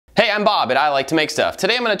Hey, I'm Bob at ILikeToMakeStuff.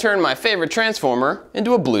 Today I'm going to turn my favorite transformer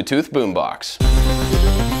into a Bluetooth boombox.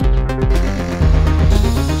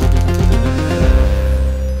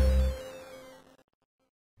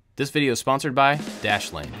 This video is sponsored by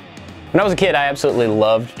Dashlane. When I was a kid, I absolutely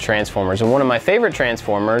loved transformers, and one of my favorite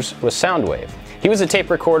transformers was Soundwave. He was a tape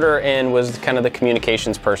recorder and was kind of the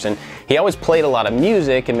communications person. He always played a lot of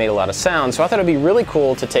music and made a lot of sound, so I thought it'd be really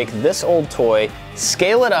cool to take this old toy,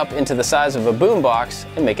 scale it up into the size of a boombox,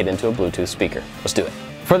 and make it into a Bluetooth speaker. Let's do it.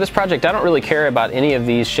 For this project, I don't really care about any of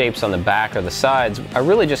these shapes on the back or the sides. I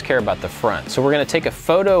really just care about the front. So we're going to take a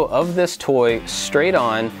photo of this toy straight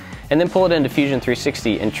on, and then pull it into Fusion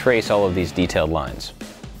 360 and trace all of these detailed lines.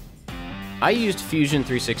 I used Fusion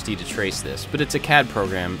 360 to trace this, but it's a CAD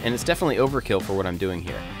program and it's definitely overkill for what I'm doing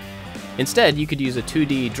here. Instead, you could use a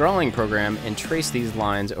 2D drawing program and trace these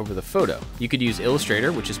lines over the photo. You could use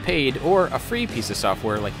Illustrator, which is paid, or a free piece of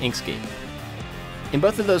software like Inkscape. In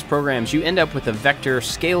both of those programs, you end up with a vector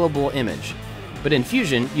scalable image, but in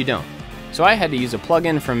Fusion, you don't. So I had to use a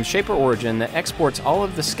plugin from Shaper Origin that exports all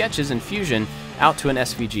of the sketches in Fusion out to an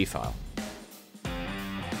SVG file.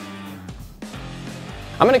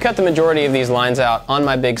 I'm going to cut the majority of these lines out on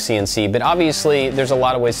my big CNC, but obviously there's a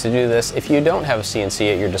lot of ways to do this if you don't have a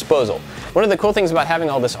CNC at your disposal. One of the cool things about having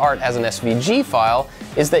all this art as an SVG file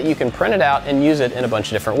is that you can print it out and use it in a bunch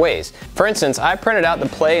of different ways. For instance, I printed out the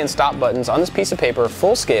play and stop buttons on this piece of paper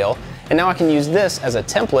full scale, and now I can use this as a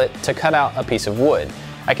template to cut out a piece of wood.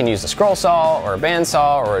 I can use a scroll saw or a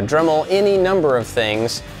bandsaw or a Dremel, any number of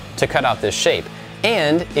things to cut out this shape.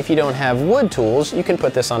 And if you don't have wood tools, you can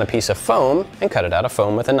put this on a piece of foam and cut it out of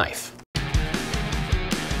foam with a knife.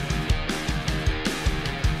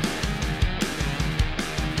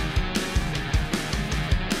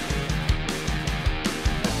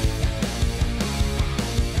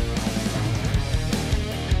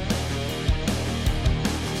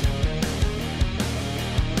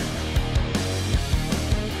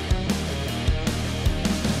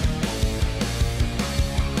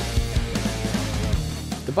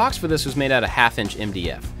 The box for this was made out of 1/2"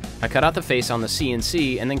 MDF. I cut out the face on the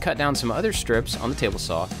CNC and then cut down some other strips on the table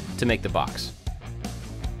saw to make the box.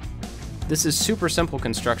 This is super simple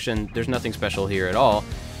construction, there's nothing special here at all,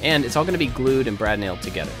 and it's all going to be glued and brad nailed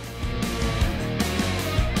together.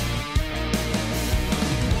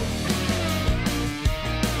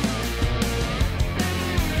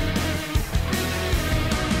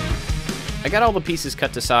 I got all the pieces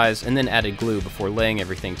cut to size and then added glue before laying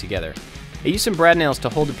everything together. I used some brad nails to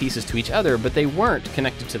hold the pieces to each other, but they weren't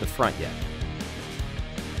connected to the front yet.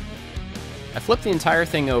 I flipped the entire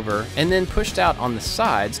thing over and then pushed out on the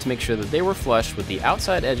sides to make sure that they were flush with the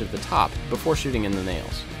outside edge of the top before shooting in the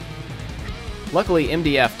nails. Luckily,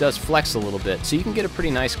 MDF does flex a little bit, so you can get a pretty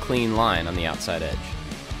nice clean line on the outside edge.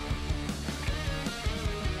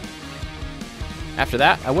 After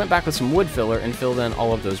that, I went back with some wood filler and filled in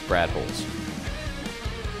all of those brad holes.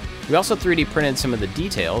 We also 3D printed some of the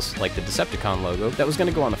details, like the Decepticon logo, that was going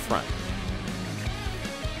to go on the front.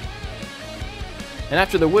 And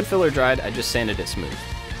after the wood filler dried, I just sanded it smooth.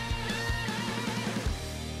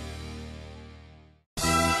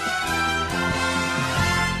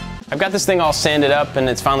 I've got this thing all sanded up and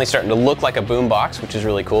it's finally starting to look like a boombox, which is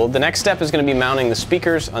really cool. The next step is going to be mounting the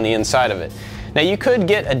speakers on the inside of it. Now you could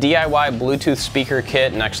get a DIY Bluetooth speaker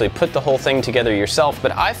kit and actually put the whole thing together yourself,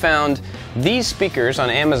 but I found these speakers on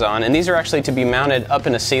Amazon, and these are actually to be mounted up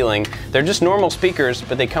in a ceiling. They're just normal speakers,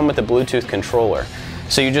 but they come with a Bluetooth controller.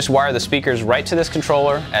 So you just wire the speakers right to this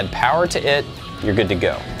controller, add power to it, you're good to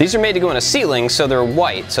go. These are made to go in a ceiling, so they're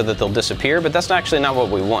white so that they'll disappear, but that's actually not what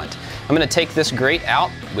we want. I'm going to take this grate out,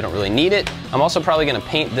 we don't really need it. I'm also probably going to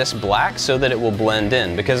paint this black so that it will blend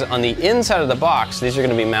in, because on the inside of the box, these are going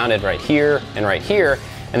to be mounted right here,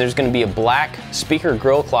 and there's going to be a black speaker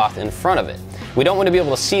grill cloth in front of it. We don't want to be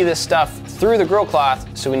able to see this stuff through the grill cloth,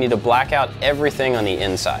 so we need to black out everything on the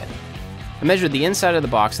inside. I measured the inside of the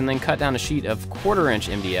box and then cut down a sheet of 1/4"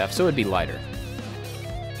 MDF so it'd be lighter.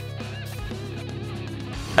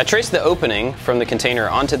 I traced the opening from the container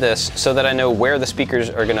onto this so that I know where the speakers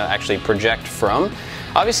are going to actually project from.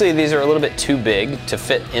 Obviously these are a little bit too big to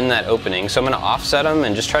fit in that opening, so I'm going to offset them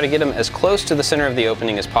and just try to get them as close to the center of the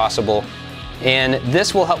opening as possible. And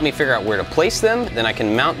this will help me figure out where to place them. Then I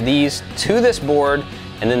can mount these to this board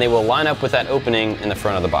and then they will line up with that opening in the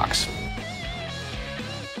front of the box.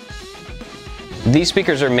 These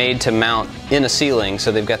speakers are made to mount in a ceiling,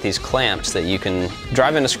 so they've got these clamps that you can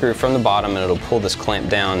drive in a screw from the bottom and it'll pull this clamp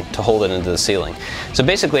down to hold it into the ceiling. So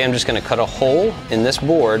basically I'm just going to cut a hole in this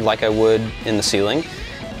board like I would in the ceiling,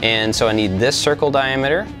 and so I need this circle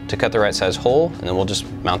diameter to cut the right size hole, and then we'll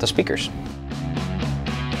just mount the speakers.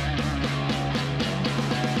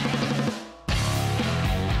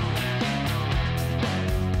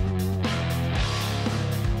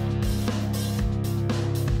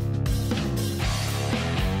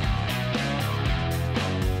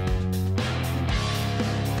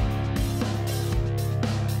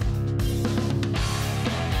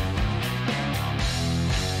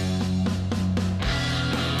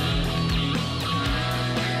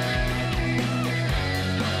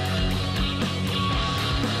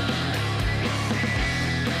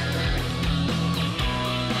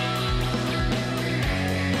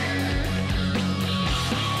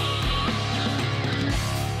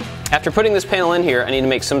 After putting this panel in here, I need to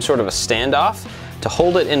make some sort of a standoff to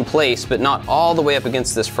hold it in place, but not all the way up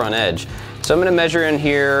against this front edge. So I'm going to measure in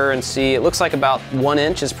here and see, it looks like about 1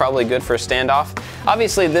 inch is probably good for a standoff.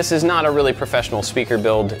 Obviously this is not a really professional speaker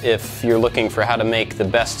build. If you're looking for how to make the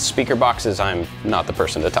best speaker boxes, I'm not the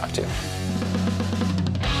person to talk to.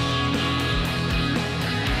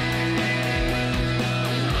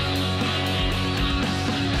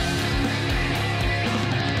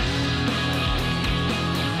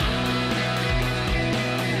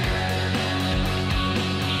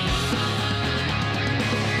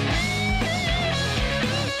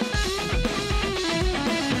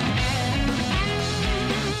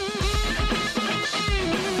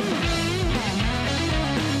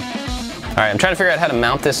 All right, I'm trying to figure out how to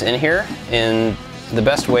mount this in here in the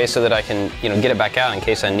best way so that I can, get it back out in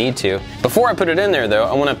case I need to. Before I put it in there though,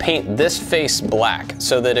 I want to paint this face black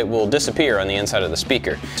so that it will disappear on the inside of the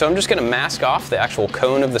speaker. So I'm just going to mask off the actual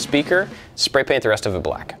cone of the speaker, spray paint the rest of it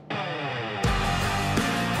black.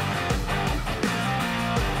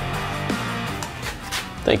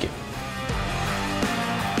 Thank you.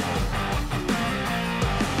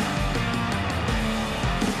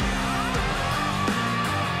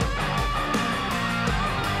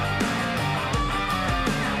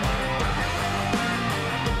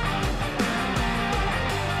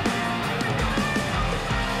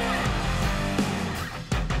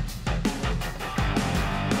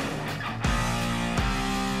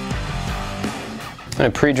 I'm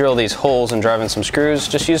going to pre-drill these holes and drive in some screws.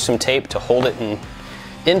 Just use some tape to hold it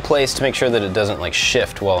in place to make sure that it doesn't like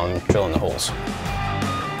shift while I'm drilling the holes.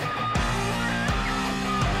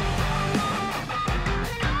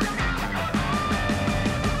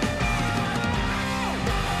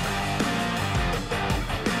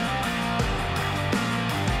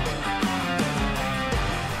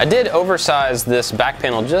 I did oversize this back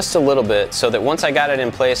panel just a little bit so that once I got it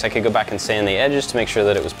in place I could go back and sand the edges to make sure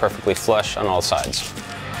that it was perfectly flush on all sides.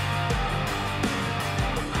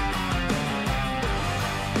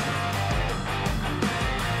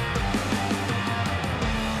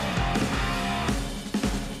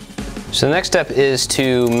 So the next step is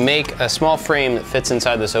to make a small frame that fits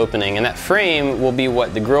inside this opening, and that frame will be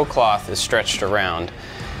what the grill cloth is stretched around.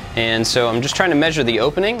 And so I'm just trying to measure the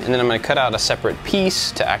opening, and then I'm going to cut out a separate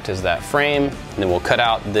piece to act as that frame, and then we'll cut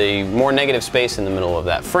out the more negative space in the middle of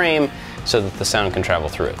that frame so that the sound can travel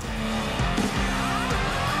through it.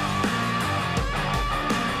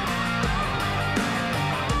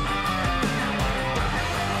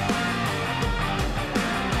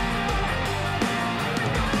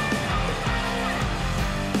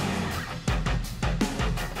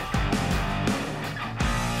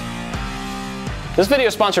 This video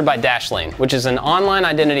is sponsored by Dashlane, which is an online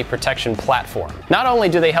identity protection platform. Not only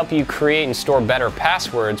do they help you create and store better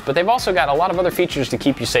passwords, but they've also got a lot of other features to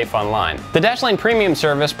keep you safe online. The Dashlane Premium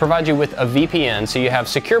service provides you with a VPN so you have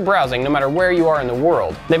secure browsing no matter where you are in the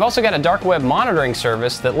world. They've also got a dark web monitoring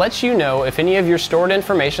service that lets you know if any of your stored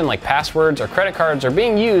information like passwords or credit cards are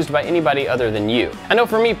being used by anybody other than you. I know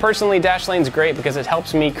for me personally, Dashlane's great because it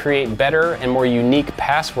helps me create better and more unique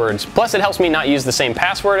passwords. Plus it helps me not use the same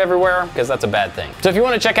password everywhere, because that's a bad thing. So if you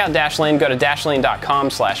want to check out Dashlane, go to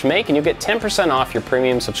dashlane.com/make and you'll get 10% off your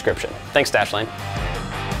premium subscription. Thanks, Dashlane.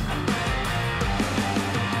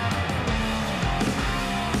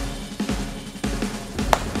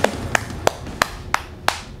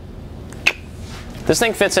 This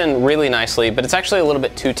thing fits in really nicely, but it's actually a little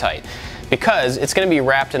bit too tight because it's going to be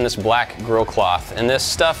wrapped in this black grill cloth, and this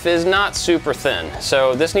stuff is not super thin.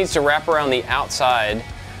 So this needs to wrap around the outside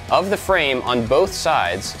of the frame on both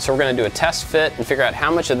sides. So we're going to do a test fit and figure out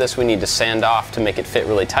how much of this we need to sand off to make it fit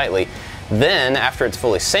really tightly. Then after it's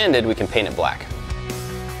fully sanded, we can paint it black.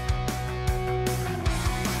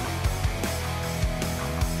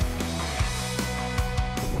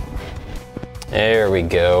 There we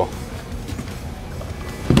go.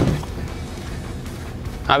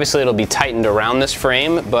 Obviously it'll be tightened around this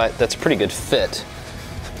frame, but that's a pretty good fit.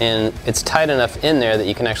 And it's tight enough in there that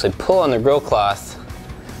you can actually pull on the grill cloth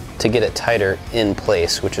to get it tighter in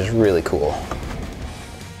place, which is really cool.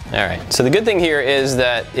 All right, so the good thing here is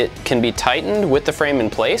that it can be tightened with the frame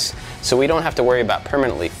in place, so we don't have to worry about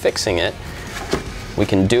permanently fixing it. We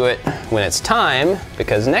can do it when it's time,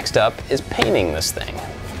 because next up is painting this thing.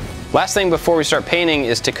 Last thing before we start painting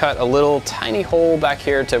is to cut a little tiny hole back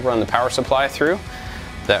here to run the power supply through.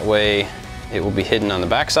 That way it will be hidden on the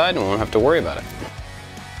backside and we won't have to worry about it.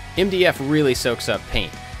 MDF really soaks up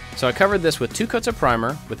paint. So I covered this with 2 coats of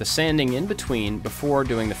primer with a sanding in between before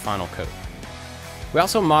doing the final coat. We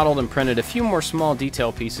also modeled and printed a few more small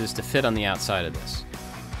detail pieces to fit on the outside of this.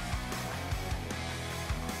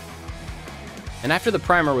 and after the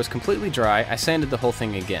primer was completely dry, I sanded the whole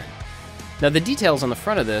thing again. Now the details on the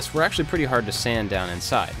front of this were actually pretty hard to sand down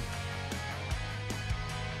inside.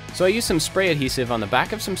 So I used some spray adhesive on the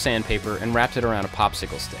back of some sandpaper and wrapped it around a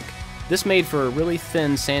popsicle stick. This made for a really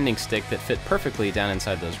thin sanding stick that fit perfectly down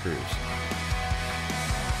inside those grooves.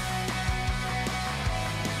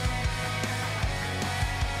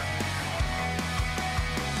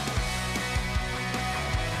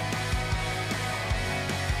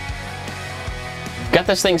 Got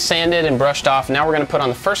this thing sanded and brushed off. Now we're going to put on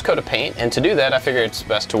the first coat of paint, and to do that I figured it's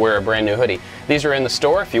best to wear a brand new hoodie. These are in the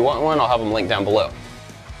store. If you want one, I'll have them linked down below.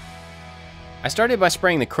 I started by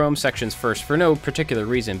spraying the chrome sections first for no particular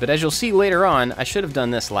reason, but as you'll see later on, I should have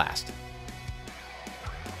done this last.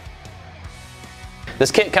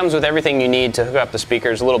 This kit comes with everything you need to hook up the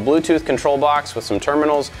speakers. A little Bluetooth control box with some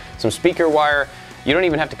terminals, some speaker wire. You don't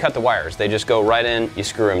even have to cut the wires. They just go right in, you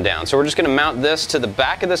screw them down. So we're just going to mount this to the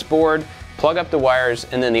back of this board, plug up the wires,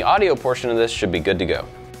 and then the audio portion of this should be good to go.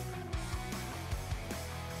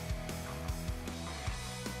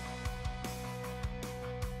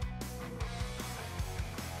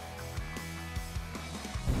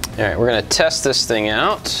 All right, we're going to test this thing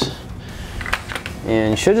out,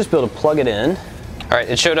 and you should just be able to plug it in. All right,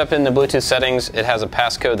 it showed up in the Bluetooth settings. It has a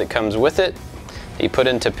passcode that comes with it that you put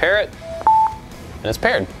in to pair it, and it's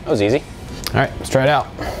paired. That was easy. All right, let's try it out.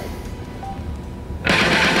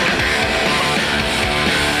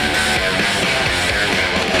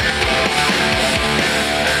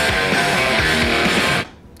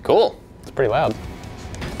 Cool, it's pretty loud.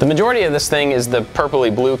 The majority of this thing is the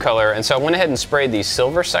purpley blue color, and so I went ahead and sprayed these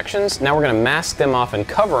silver sections. Now we're going to mask them off and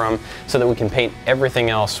cover them so that we can paint everything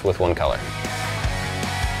else with one color.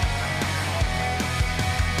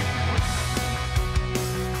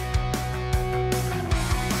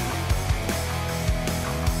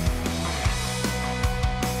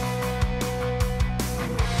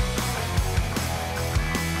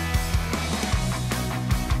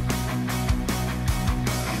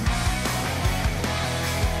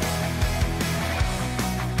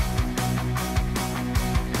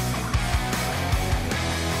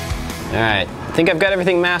 Alright, I think I've got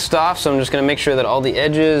everything masked off, so I'm just going to make sure that all the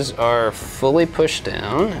edges are fully pushed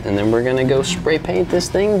down, and then we're going to go spray paint this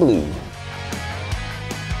thing blue.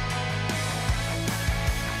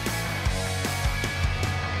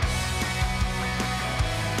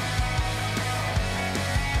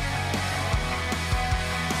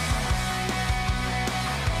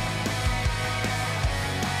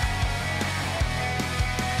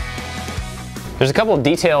 There's a couple of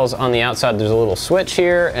details on the outside. There's a little switch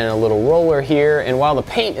here and a little roller here, and while the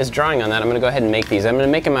paint is drying on that, I'm going to go ahead and make these. I'm going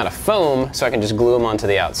to make them out of foam so I can just glue them onto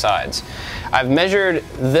the outsides. I've measured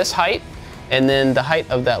this height and then the height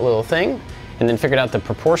of that little thing, and then figured out the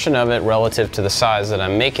proportion of it relative to the size that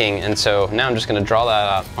I'm making, and so now I'm just going to draw that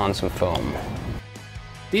out on some foam.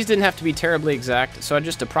 These didn't have to be terribly exact, so I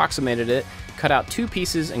just approximated it, cut out 2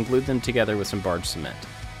 pieces, and glued them together with some barge cement.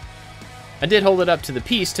 I did hold it up to the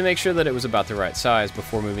piece to make sure that it was about the right size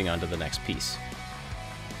before moving on to the next piece.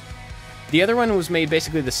 The other one was made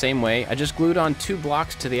basically the same way. I just glued on 2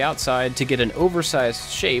 blocks to the outside to get an oversized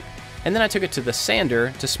shape, and then I took it to the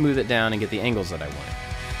sander to smooth it down and get the angles that I wanted.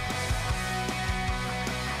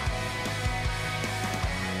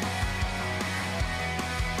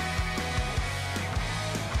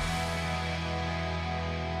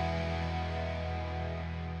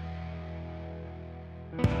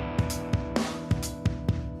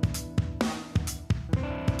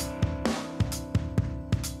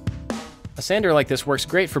 A sander like this works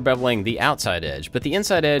great for beveling the outside edge, but the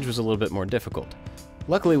inside edge was a little bit more difficult.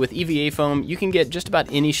 Luckily with EVA foam, you can get just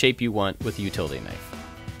about any shape you want with a utility knife.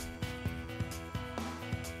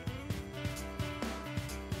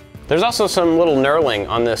 There's also some little knurling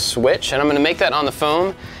on this switch, and I'm going to make that on the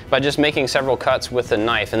foam by just making several cuts with a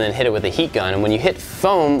knife and then hit it with a heat gun. And when you hit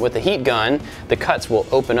foam with the heat gun, the cuts will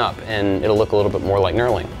open up and it'll look a little bit more like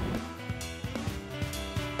knurling.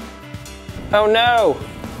 Oh no!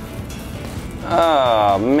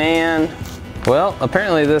 Oh man. Well,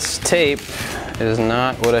 apparently this tape is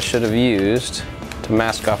not what I should have used to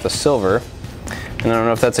mask off the silver. And I don't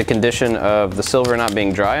know if that's a condition of the silver not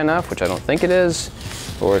being dry enough, which I don't think it is,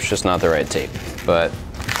 or it's just not the right tape. But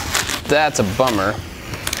that's a bummer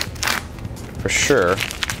for sure.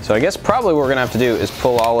 So I guess probably what we're gonna have to do is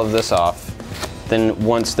pull all of this off. Then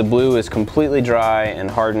once the blue is completely dry and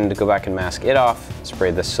hardened, to go back and mask it off,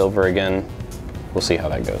 spray the silver again. We'll see how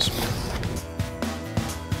that goes.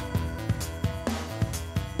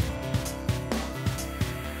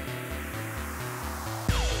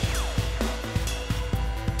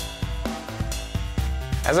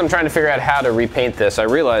 As I'm trying to figure out how to repaint this, I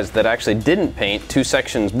realized that I actually didn't paint two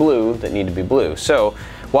sections blue that need to be blue. So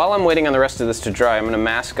while I'm waiting on the rest of this to dry, I'm going to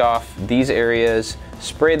mask off these areas,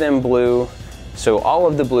 spray them blue, so all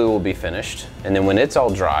of the blue will be finished. And then when it's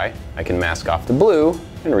all dry, I can mask off the blue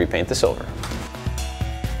and repaint the silver.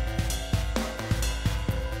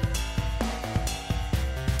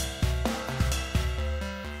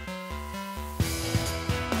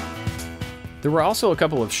 There were also a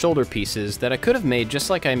couple of shoulder pieces that I could have made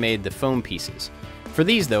just like I made the foam pieces. For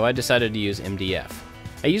these though, I decided to use MDF.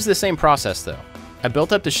 I used the same process though. I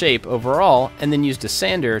built up the shape overall and then used a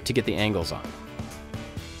sander to get the angles on.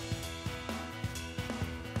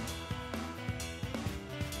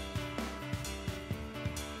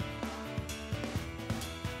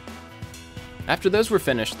 After those were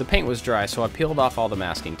finished, the paint was dry, so I peeled off all the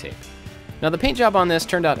masking tape. Now the paint job on this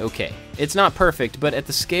turned out okay. It's not perfect, but at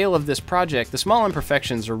the scale of this project, the small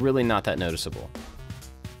imperfections are really not that noticeable.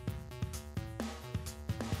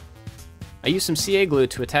 I used some CA glue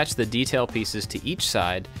to attach the detail pieces to each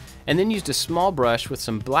side, and then used a small brush with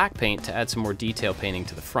some black paint to add some more detail painting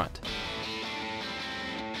to the front.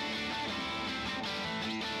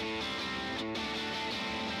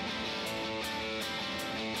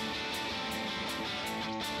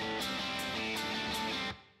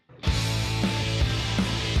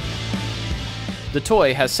 The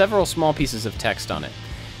toy has several small pieces of text on it,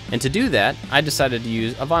 and to do that, I decided to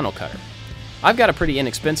use a vinyl cutter. I've got a pretty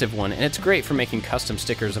inexpensive one, and it's great for making custom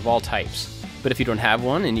stickers of all types. But if you don't have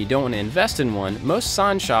one and you don't want to invest in one, most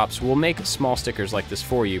sign shops will make small stickers like this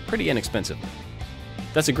for you pretty inexpensively.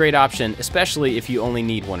 That's a great option, especially if you only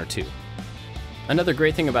need one or two. Another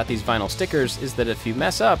great thing about these vinyl stickers is that if you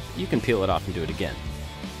mess up, you can peel it off and do it again.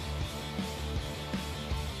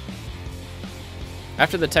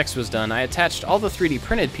 After the text was done, I attached all the 3D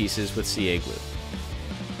printed pieces with CA glue.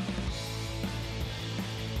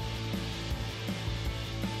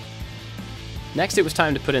 Next, it was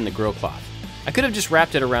time to put in the grill cloth. I could have just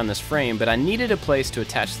wrapped it around this frame, but I needed a place to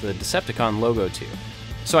attach the Decepticon logo to.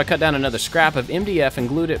 So I cut down another scrap of MDF and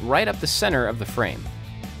glued it right up the center of the frame.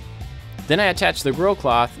 Then I attached the grill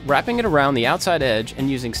cloth, wrapping it around the outside edge and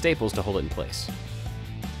using staples to hold it in place.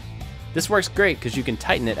 This works great because you can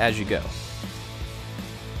tighten it as you go.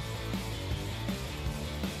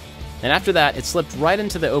 And after that, it slipped right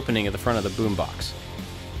into the opening of the front of the boombox.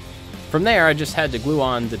 From there, I just had to glue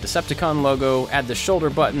on the Decepticon logo, add the shoulder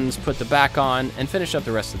buttons, put the back on, and finish up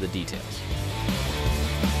the rest of the details.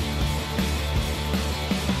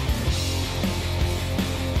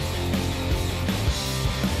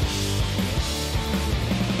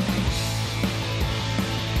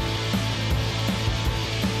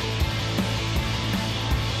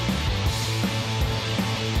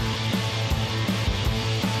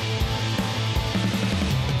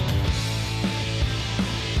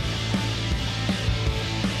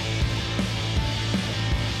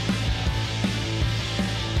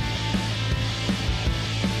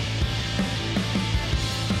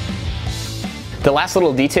 The last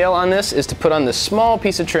little detail on this is to put on this small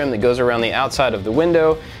piece of trim that goes around the outside of the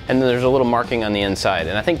window, and then there's a little marking on the inside.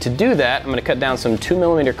 And I think to do that, I'm going to cut down some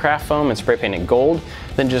 2mm craft foam and spray paint it gold,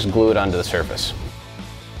 then just glue it onto the surface.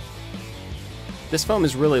 This foam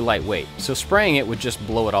is really lightweight, so spraying it would just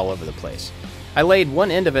blow it all over the place. I laid one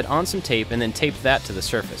end of it on some tape and then taped that to the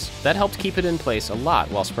surface. That helped keep it in place a lot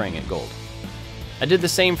while spraying it gold. I did the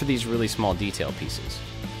same for these really small detail pieces.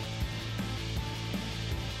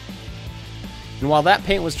 And while that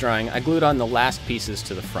paint was drying, I glued on the last pieces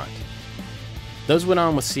to the front. Those went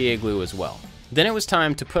on with CA glue as well. Then it was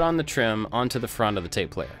time to put on the trim onto the front of the tape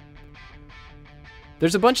player.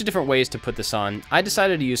 There's a bunch of different ways to put this on. I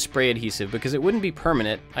decided to use spray adhesive because it wouldn't be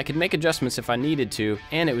permanent, I could make adjustments if I needed to,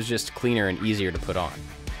 and it was just cleaner and easier to put on.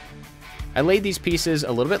 I laid these pieces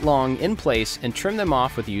a little bit long in place and trimmed them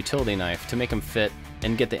off with a utility knife to make them fit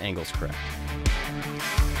and get the angles correct.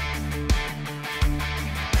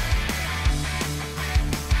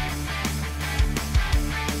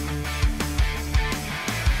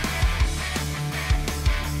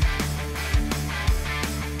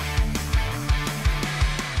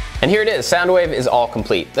 And here it is, Soundwave is all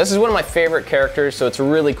complete. This is one of my favorite characters, so it's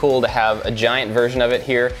really cool to have a giant version of it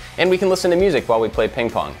here, and we can listen to music while we play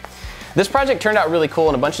ping pong. This project turned out really cool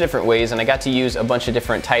in a bunch of different ways, and I got to use a bunch of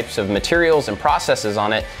different types of materials and processes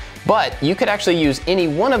on it, but you could actually use any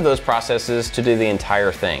one of those processes to do the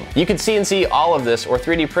entire thing. You could CNC all of this, or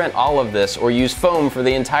 3D print all of this, or use foam for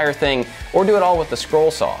the entire thing, or do it all with a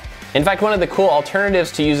scroll saw. In fact, one of the cool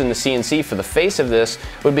alternatives to using the CNC for the face of this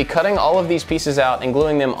would be cutting all of these pieces out and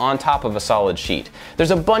gluing them on top of a solid sheet.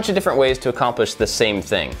 There's a bunch of different ways to accomplish the same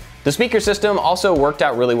thing. The speaker system also worked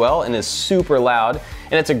out really well and is super loud,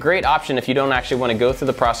 and it's a great option if you don't actually want to go through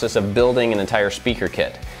the process of building an entire speaker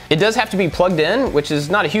kit. It does have to be plugged in, which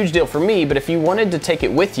is not a huge deal for me, but if you wanted to take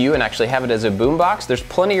it with you and actually have it as a boombox, there's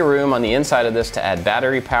plenty of room on the inside of this to add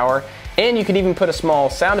battery power, and you could even put a small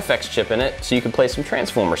sound effects chip in it so you can play some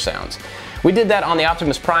Transformer sounds. We did that on the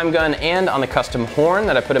Optimus Prime gun and on the custom horn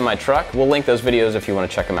that I put in my truck. We'll link those videos if you want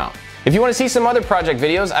to check them out. If you want to see some other project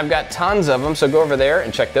videos, I've got tons of them, so go over there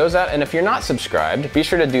and check those out. And if you're not subscribed, be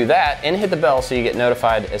sure to do that and hit the bell so you get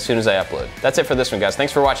notified as soon as I upload. That's it for this one, guys.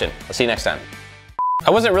 Thanks for watching. I'll see you next time. I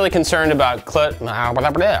wasn't really concerned about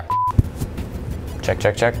check,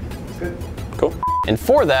 check, check. Good. Cool. And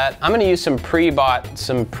for that, I'm gonna use some pre-bought,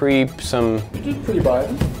 You did pre-buy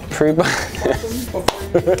them. pre-bought.